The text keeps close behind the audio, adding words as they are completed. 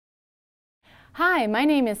Hi, my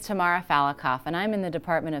name is Tamara Falicov, and I'm in the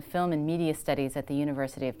Department of Film and Media Studies at the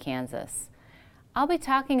University of Kansas. I'll be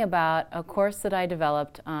talking about a course that I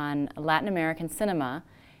developed on Latin American cinema,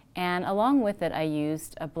 and along with it I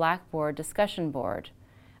used a Blackboard discussion board.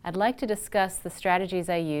 I'd like to discuss the strategies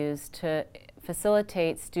I used to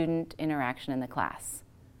facilitate student interaction in the class.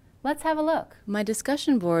 Let's have a look. My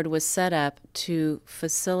discussion board was set up to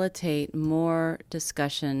facilitate more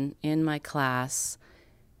discussion in my class.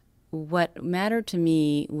 What mattered to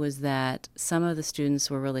me was that some of the students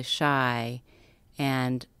were really shy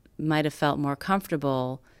and might have felt more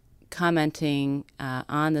comfortable commenting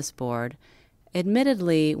on this board.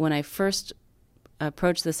 Admittedly, when I first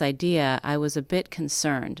approached this idea, I was a bit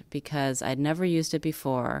concerned because I'd never used it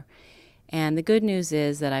before. And the good news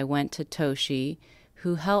is that I went to Toshi,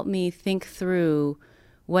 who helped me think through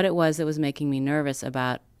what it was that was making me nervous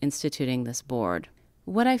about instituting this board.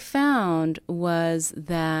 What I found was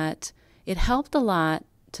that it helped a lot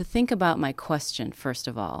to think about my question, first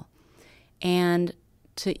of all. And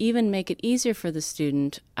to even make it easier for the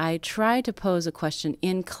student, I tried to pose a question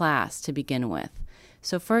in class to begin with.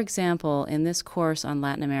 So, for example, in this course on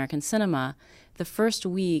Latin American cinema, the first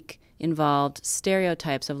week involved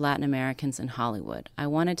stereotypes of Latin Americans in Hollywood. I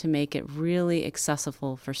wanted to make it really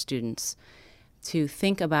accessible for students to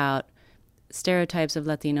think about stereotypes of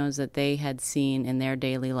Latinos that they had seen in their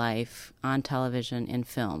daily life on television and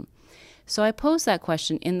film. So I posed that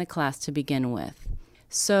question in the class to begin with.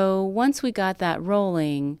 So once we got that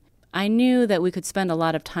rolling, I knew that we could spend a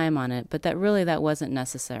lot of time on it, but that wasn't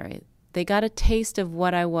necessary. They got a taste of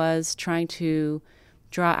what I was trying to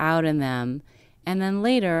draw out in them, and then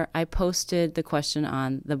later I posted the question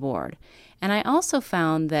on the board. And I also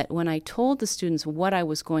found that when I told the students what I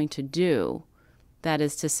was going to do, that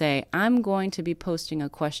is to say, I'm going to be posting a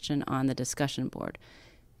question on the discussion board,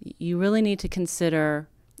 you really need to consider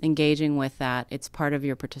engaging with that. It's part of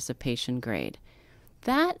your participation grade.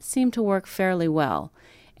 That seemed to work fairly well.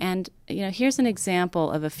 And here's an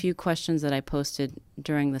example of a few questions that I posted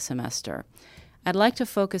during the semester. I'd like to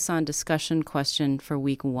focus on discussion question for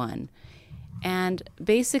week 1. And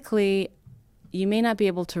basically, you may not be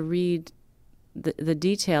able to read the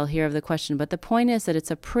detail here of the question, but the point is that it's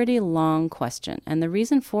a pretty long question. And the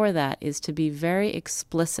reason for that is to be very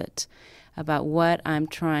explicit about what I'm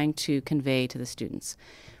trying to convey to the students.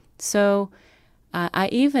 So I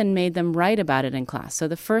even made them write about it in class. So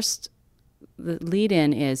the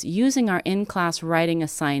lead-in is using our in-class writing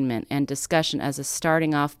assignment and discussion as a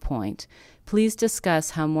starting off point. Please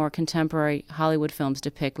discuss how more contemporary Hollywood films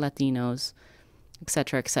depict Latinos,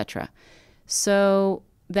 etc., etc. So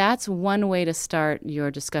that's one way to start your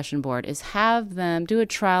discussion board, is have them do a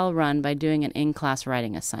trial run by doing an in-class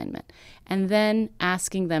writing assignment and then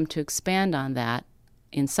asking them to expand on that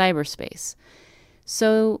in cyberspace.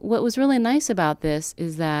 So what was really nice about this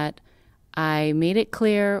is that I made it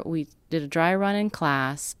clear, we did a dry run in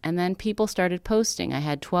class, and then people started posting. I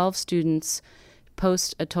had 12 students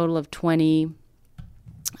post a total of 20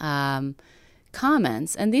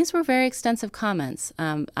 comments, and these were very extensive comments.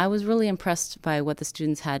 I was really impressed by what the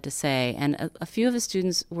students had to say, and a few of the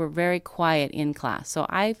students were very quiet in class, so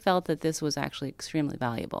I felt that this was actually extremely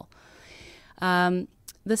valuable. The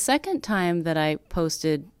second time that I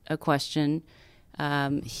posted a question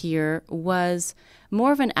here was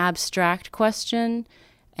more of an abstract question,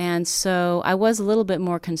 and so I was a little bit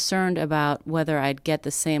more concerned about whether I'd get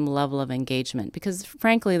the same level of engagement because,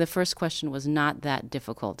 frankly, the first question was not that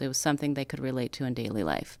difficult. It was something they could relate to in daily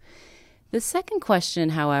life. The second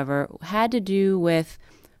question, however, had to do with,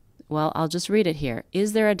 well, I'll just read it here.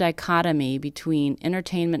 Is there a dichotomy between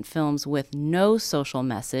entertainment films with no social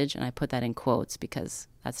message, and I put that in quotes because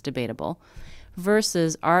that's debatable,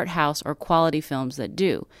 versus art house or quality films that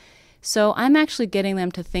do? So I'm actually getting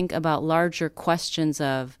them to think about larger questions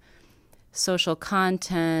of social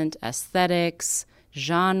content, aesthetics,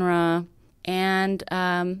 genre, and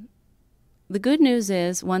the good news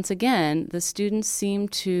is, once again, the students seem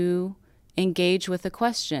to engage with the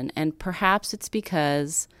question, and perhaps it's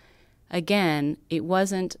because, again, it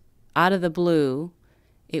wasn't out of the blue.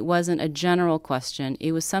 It wasn't a general question.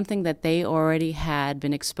 It was something that they already had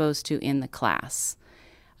been exposed to in the class.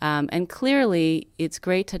 And clearly, it's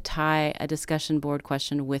great to tie a discussion board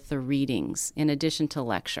question with the readings in addition to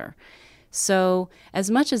lecture. So as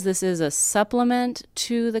much as this is a supplement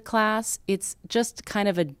to the class, it's just kind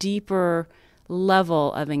of a deeper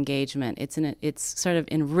level of engagement. It's sort of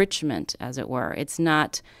enrichment, as it were. It's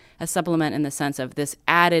not a supplement in the sense of this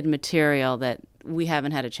added material that we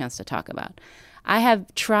haven't had a chance to talk about. I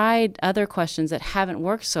have tried other questions that haven't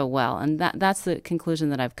worked so well, and that's the conclusion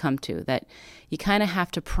that I've come to, that you kind of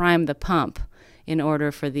have to prime the pump in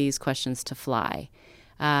order for these questions to fly.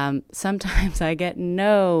 Sometimes I get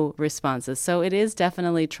no responses, so it is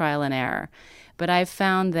definitely trial and error. But I've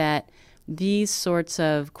found that these sorts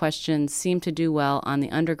of questions seem to do well on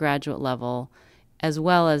the undergraduate level as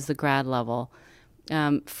well as the grad level.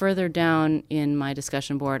 Further down in my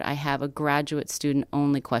discussion board, I have a graduate student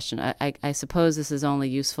only question. I suppose this is only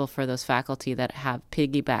useful for those faculty that have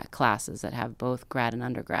piggyback classes that have both grad and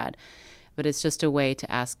undergrad. But it's just a way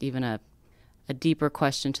to ask even a deeper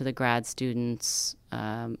question to the grad students,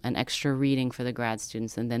 an extra reading for the grad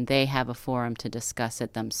students, and then they have a forum to discuss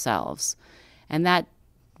it themselves. And that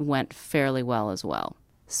went fairly well as well.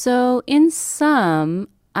 So in sum,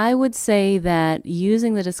 I would say that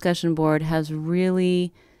using the discussion board has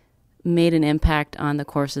really made an impact on the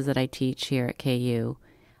courses that I teach here at KU.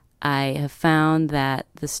 I have found that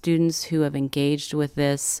the students who have engaged with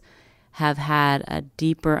this have had a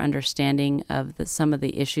deeper understanding of some of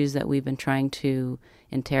the issues that we've been trying to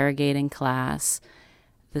interrogate in class.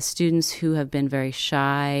 The students who have been very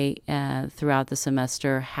shy throughout the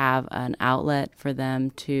semester have an outlet for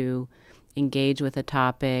them to engage with a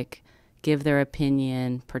topic, give their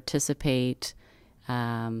opinion, participate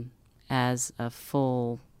as a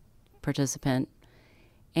full participant.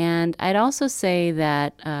 And I'd also say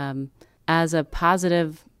that as a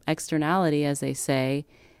positive externality, as they say,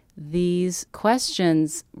 these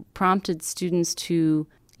questions prompted students to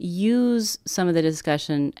use some of the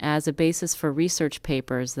discussion as a basis for research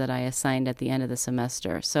papers that I assigned at the end of the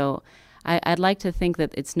semester. So I'd like to think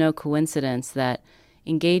that it's no coincidence that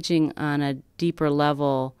engaging on a deeper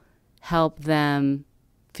level helped them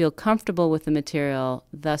feel comfortable with the material,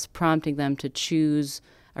 thus prompting them to choose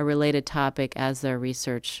a related topic as their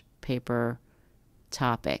research paper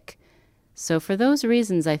topic. So for those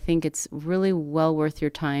reasons, I think it's really well worth your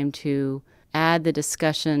time to add the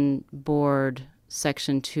discussion board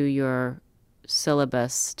section to your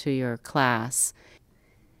syllabus, to your class.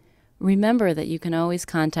 Remember that you can always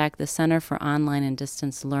contact the Center for Online and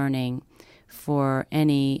Distance Learning for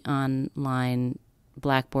any online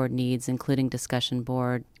Blackboard needs, including discussion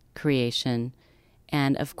board creation.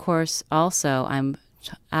 And of course, also, I'm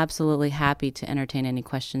absolutely happy to entertain any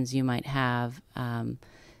questions you might have.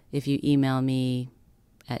 If you email me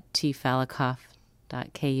at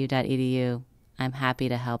tfalicov.ku.edu, I'm happy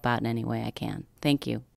to help out in any way I can. Thank you.